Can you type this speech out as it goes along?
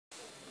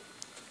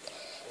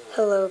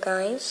Hello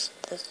guys,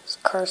 this is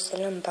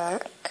Carson, I'm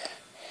back.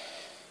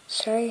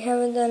 Sorry I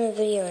haven't done a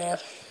video in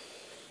the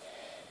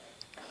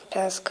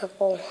past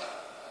couple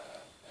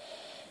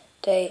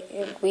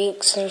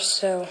weeks or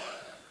so.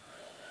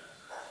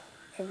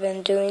 I've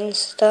been doing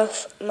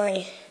stuff,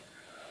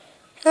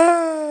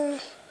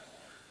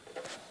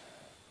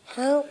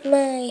 help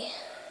me.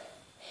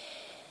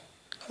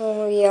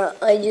 Oh yeah,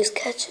 I just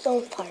catch it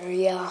on fire,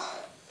 yeah.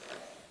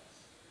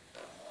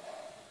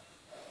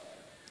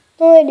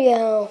 No idea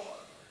how.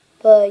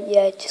 But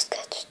yeah, I just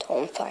catch it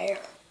on fire.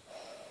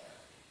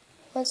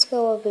 Let's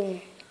go up and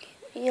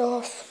be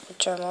off,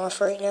 which I'm off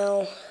right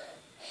now.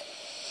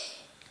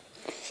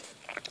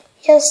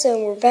 Yeah,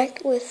 so we're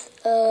back with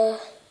a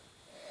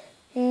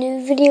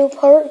new video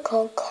part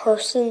called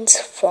Carson's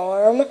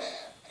Farm.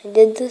 I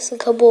did this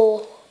when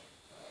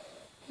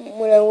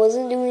I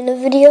wasn't doing a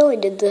video, I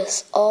did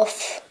this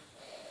off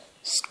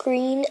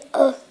screen.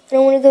 I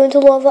don't want to go into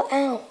lava,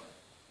 ow.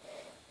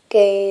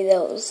 Okay,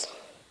 that was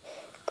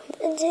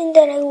convincing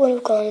that I would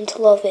have gone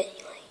into lava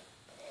anyway.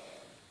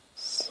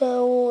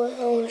 So,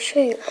 I want to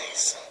show you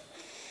guys.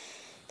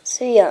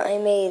 So yeah, I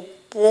made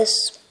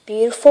this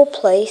beautiful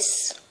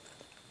place.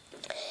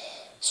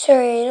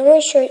 Sorry, I know I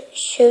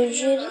showed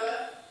you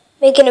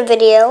making a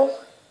video.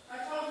 I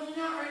told you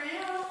not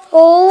right now.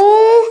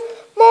 Oh,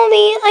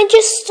 Mommy, I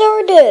just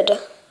started.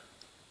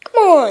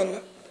 Come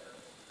on.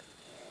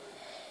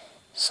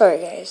 Sorry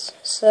guys,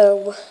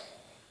 so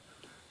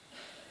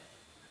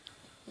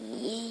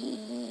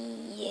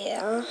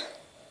yeah.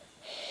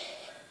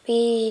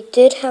 We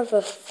did have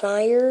a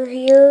fire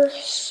here,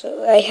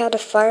 so I had a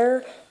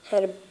fire,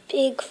 had a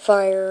big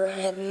fire, I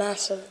had a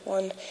massive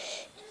one,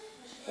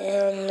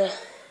 and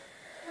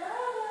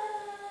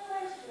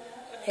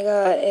I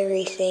got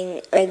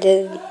everything. I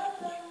did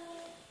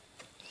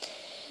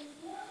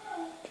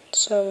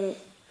some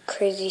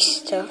crazy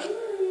stuff.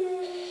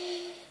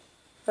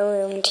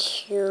 Around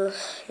here,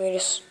 made a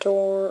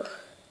store.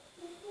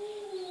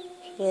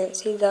 You can't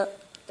see that.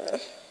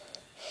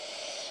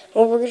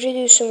 Well, we're going to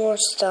do some more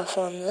stuff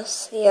on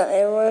this. Yeah,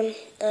 everyone,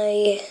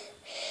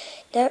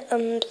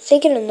 I'm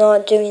thinking of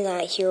not doing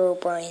that Hero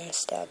Brian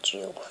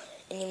statue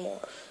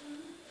anymore.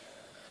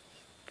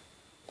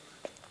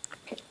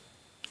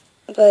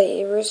 But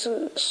we're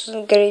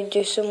going to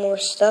do some more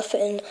stuff,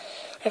 and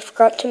I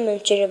forgot to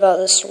mention about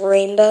this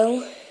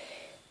rainbow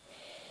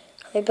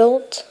I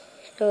built.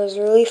 It was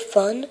really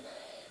fun.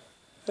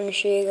 I'm going to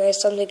show you guys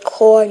something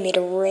cool. I made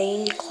a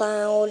rain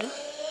cloud.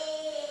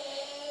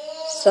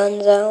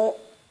 Sun's out.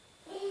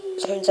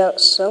 Sun's out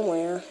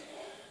somewhere.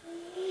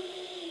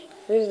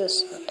 Where's the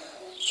sun? It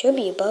should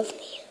be above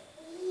me.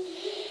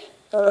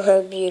 I don't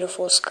have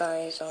beautiful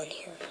skies on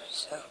here,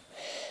 so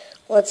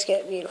let's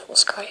get beautiful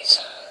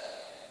skies.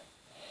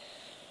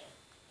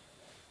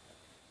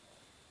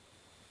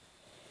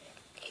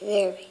 Okay,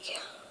 there we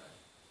go.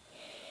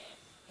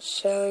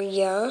 So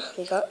yeah,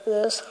 we got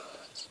this.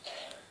 Let's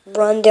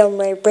run down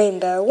my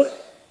rainbow.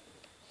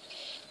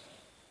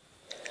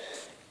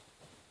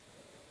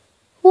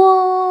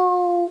 Whoa!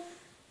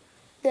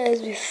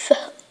 As we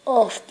fell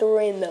off the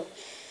rainbow.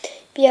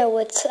 But yeah,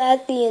 what's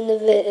at the end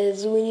of it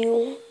is when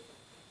you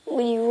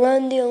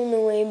run down the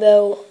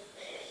rainbow,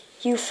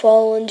 you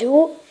fall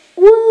into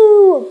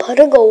a pot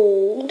of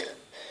gold.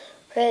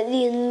 Right at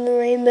the end of the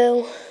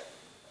rainbow.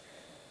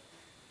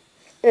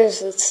 There's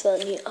the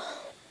sun here.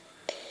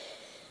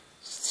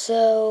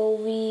 So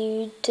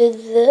we did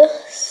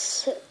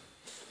this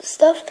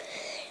stuff.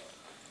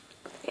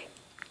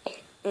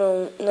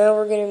 Now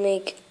we're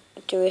gonna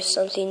do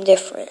something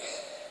different.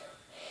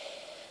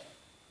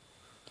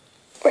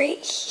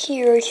 Right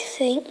here, I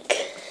think.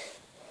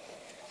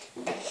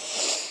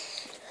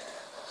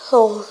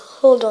 Oh,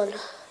 hold on.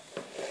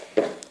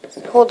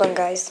 Hold on,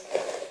 guys.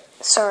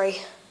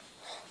 Sorry.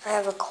 I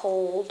have a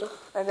cold.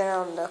 I've been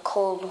out in the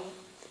cold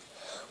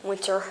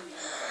winter.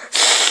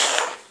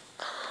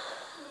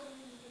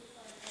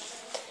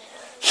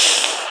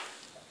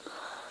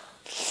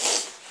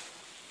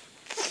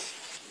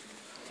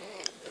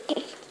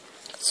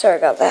 Sorry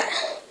about that.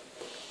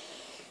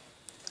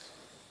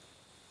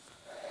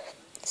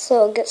 So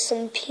I'll get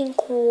some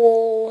pink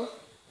wool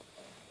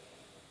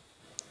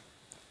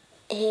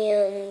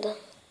and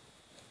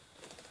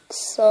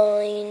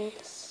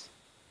signs.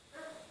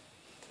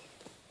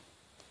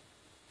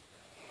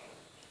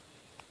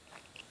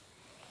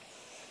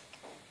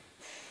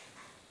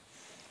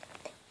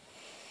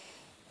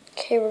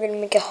 Okay, we're gonna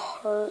make a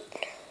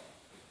heart.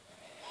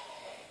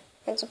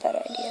 That's a bad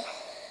idea.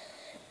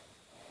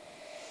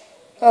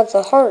 Oh,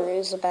 the heart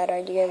is a bad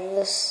idea.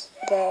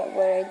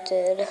 What I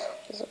did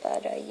was a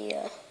bad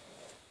idea.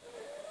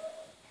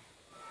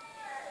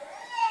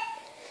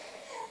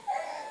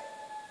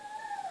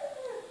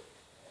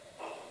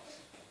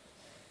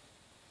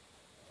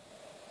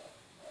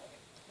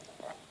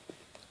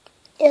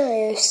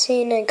 Yeah, I've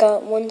seen I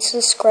got 1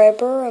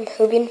 subscriber. I'm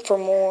hoping for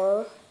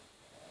more.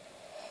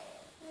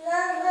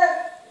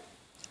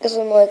 Because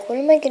I'm like, when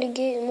am I going to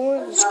get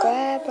more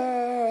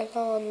subscribers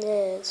on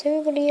this?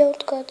 Everybody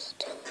else got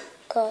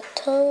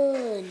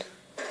ton.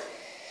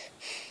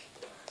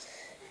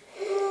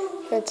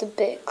 That's a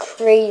bit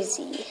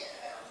crazy.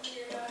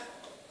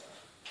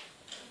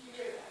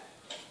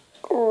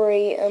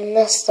 Great, I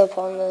messed up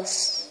on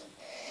this.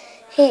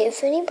 Hey,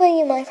 if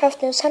anybody in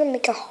Minecraft knows how to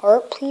make a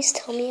heart, please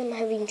tell me. I'm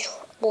having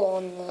trouble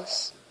on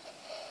this.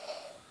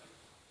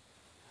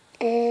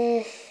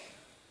 Hey,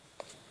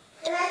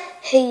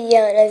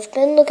 yeah, and I've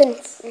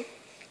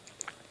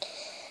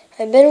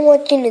been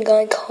watching a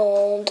guy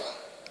called,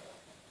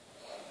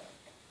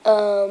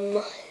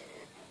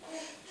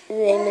 his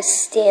name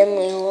is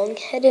Stanley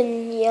Longhead,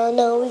 and yeah,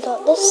 no, we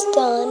got this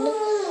done.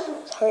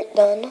 Heart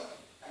done.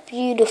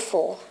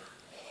 Beautiful.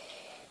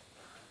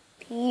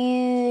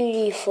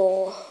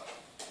 Beautiful.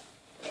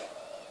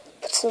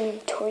 Put some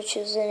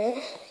torches in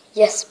it.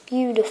 Yes,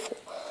 beautiful.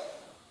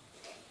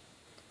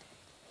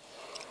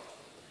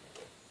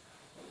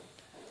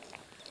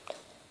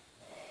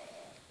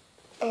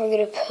 And we're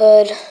gonna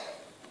put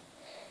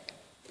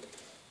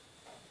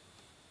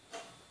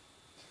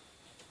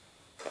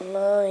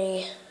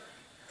my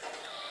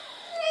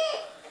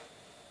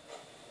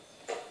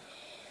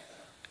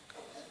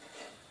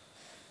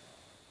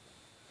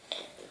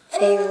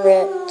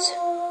favorite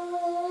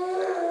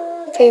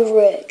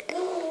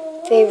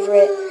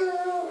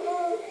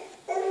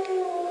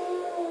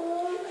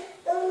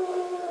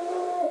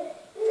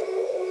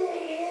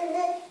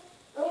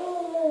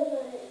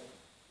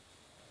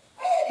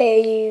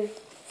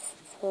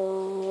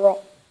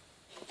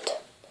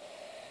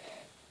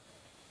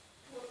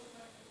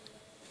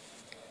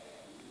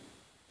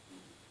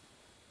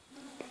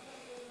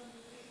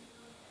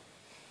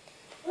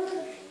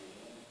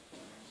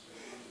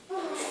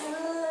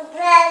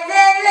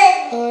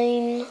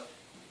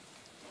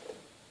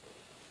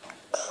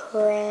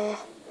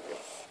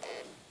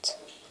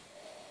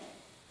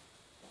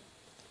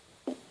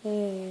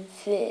Minecraft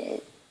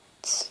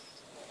vids.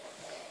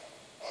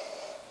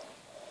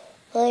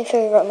 My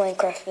favorite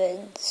Minecraft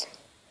vids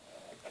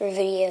for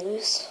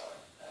videos.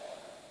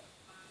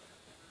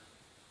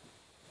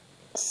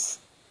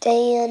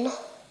 Stanley.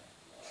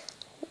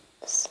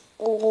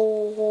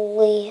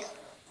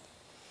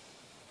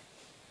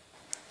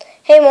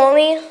 Hey,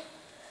 Mommy.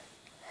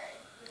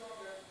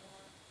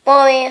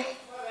 Mommy.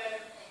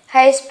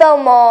 How you spell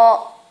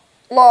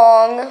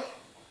long?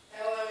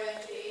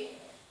 L-O-N-G.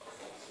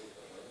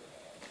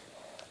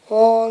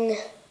 Long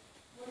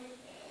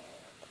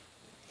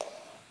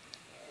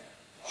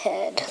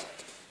head.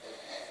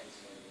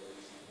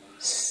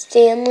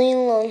 Stanley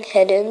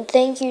Longhead, and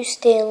thank you,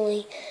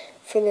 Stanley,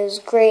 for those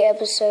great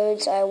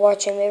episodes. I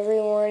watch them every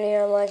morning.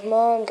 I'm like,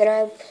 Mom, can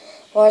I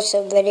watch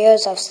some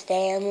videos of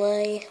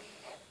Stanley?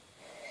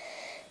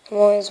 I'm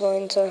always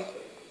wanting to.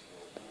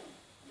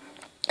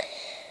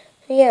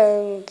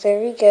 Yeah, there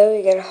we go.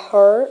 We got a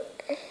heart,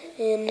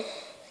 and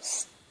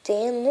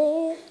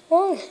Stanley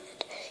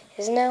Longhead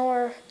is now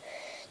our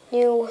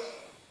new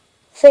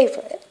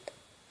favorite.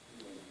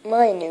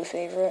 My new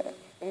favorite,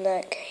 in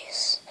that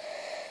case.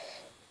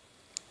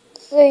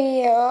 So,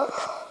 yeah.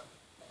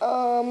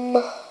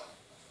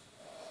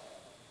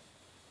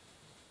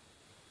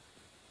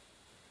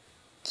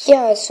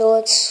 Yeah, so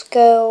let's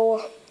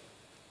go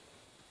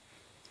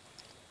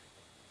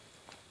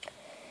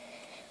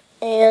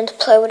and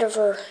play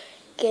whatever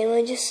game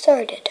I just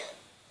started.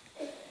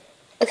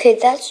 Okay,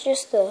 that's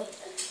just the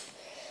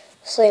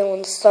silly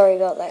one. Sorry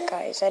about that,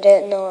 guys. I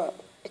did not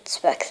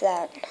expect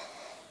that.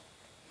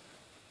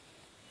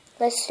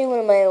 Let's do one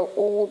of my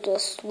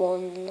oldest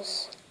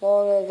ones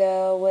long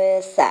ago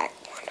with that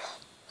one.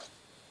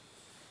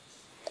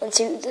 Let's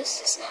see what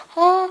this is.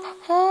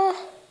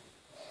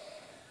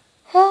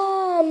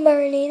 I'm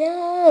burning,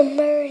 I'm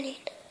burning.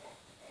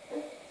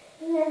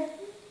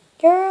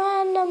 You're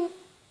on the...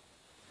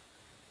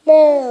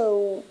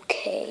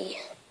 Okay.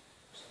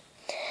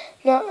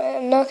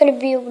 I'm not going to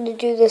be able to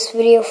do this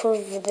video for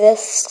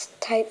this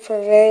type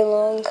for very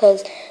long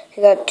because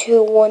I got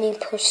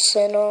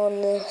 20%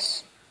 on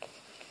this.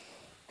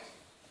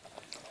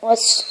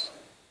 Let's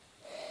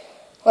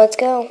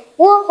go.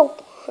 Whoa!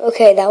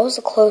 Okay, that was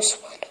a close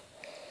one.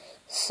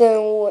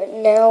 So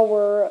now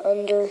we're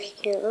under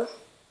here.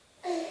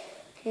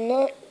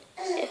 Not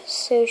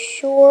so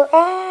sure.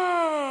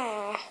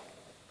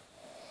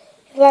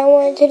 If I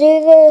wanted to do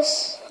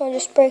this, I'll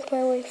just break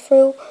my way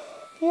through.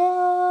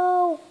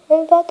 No,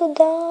 I'm about to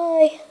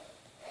die.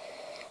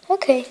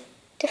 Okay,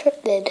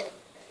 different vid.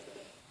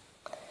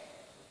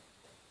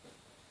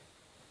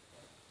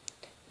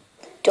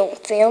 Don't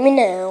fail me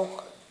now.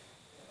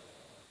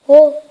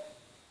 Whoa.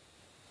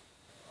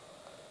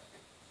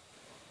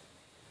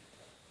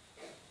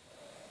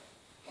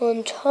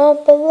 On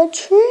top of a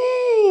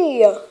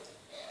tree.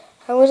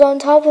 I was on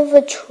top of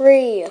a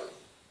tree.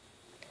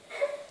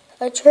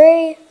 A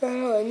tree,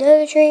 growing on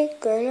another tree,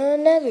 growing on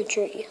another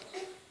tree.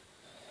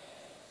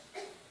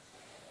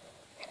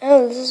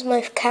 Oh, this is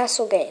my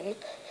castle game.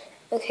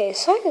 Okay,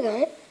 sorry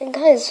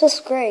guys, this is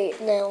great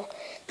now.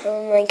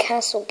 My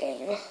castle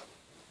game.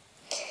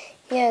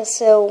 Yeah,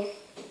 so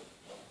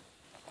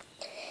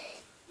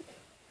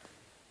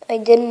I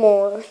did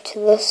more to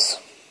this.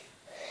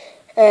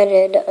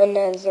 Added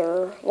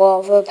another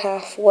lava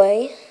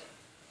pathway.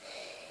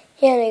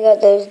 Yeah, and I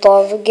got those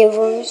lava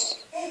givers.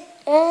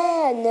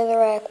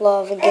 Netherrack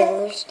lava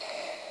givers.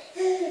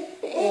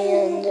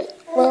 And,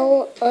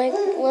 well,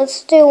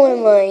 let's do one of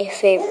my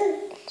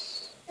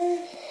favorites.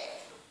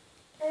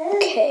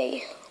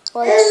 Okay,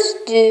 let's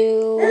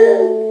do...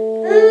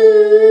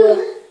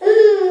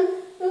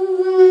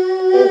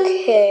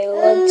 Okay,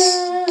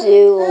 let's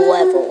do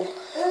level.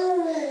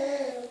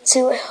 Let's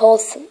see what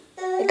health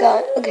I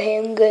got. Okay,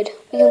 I'm good.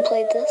 We can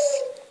play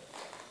this.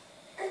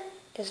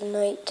 It's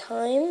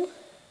nighttime.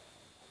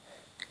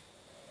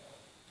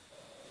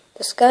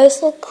 The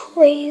skies look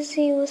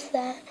crazy with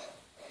that.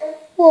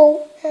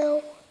 Whoa,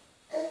 ow.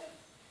 There's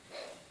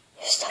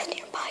stuff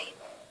nearby.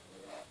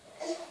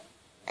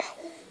 Ow.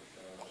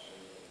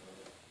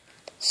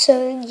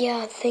 So,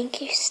 yeah,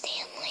 thank you,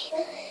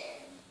 Stanley.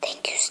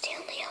 Thank you,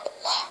 Stanley, a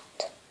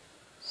lot.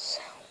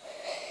 So,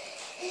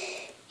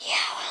 yeah,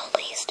 well, at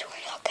least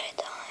we're not gonna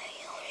die.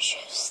 I want to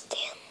show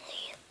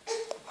Stanley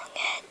the wrong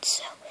head.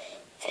 So,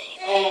 if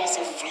anybody is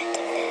a friend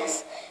of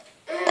his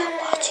about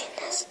watching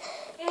this,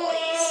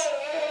 please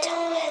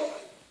tell him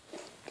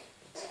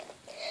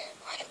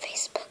on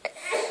Facebook.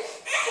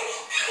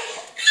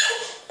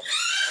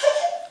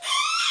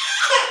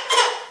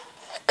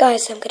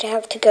 Guys, I'm gonna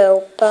have to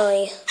go.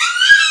 Bye.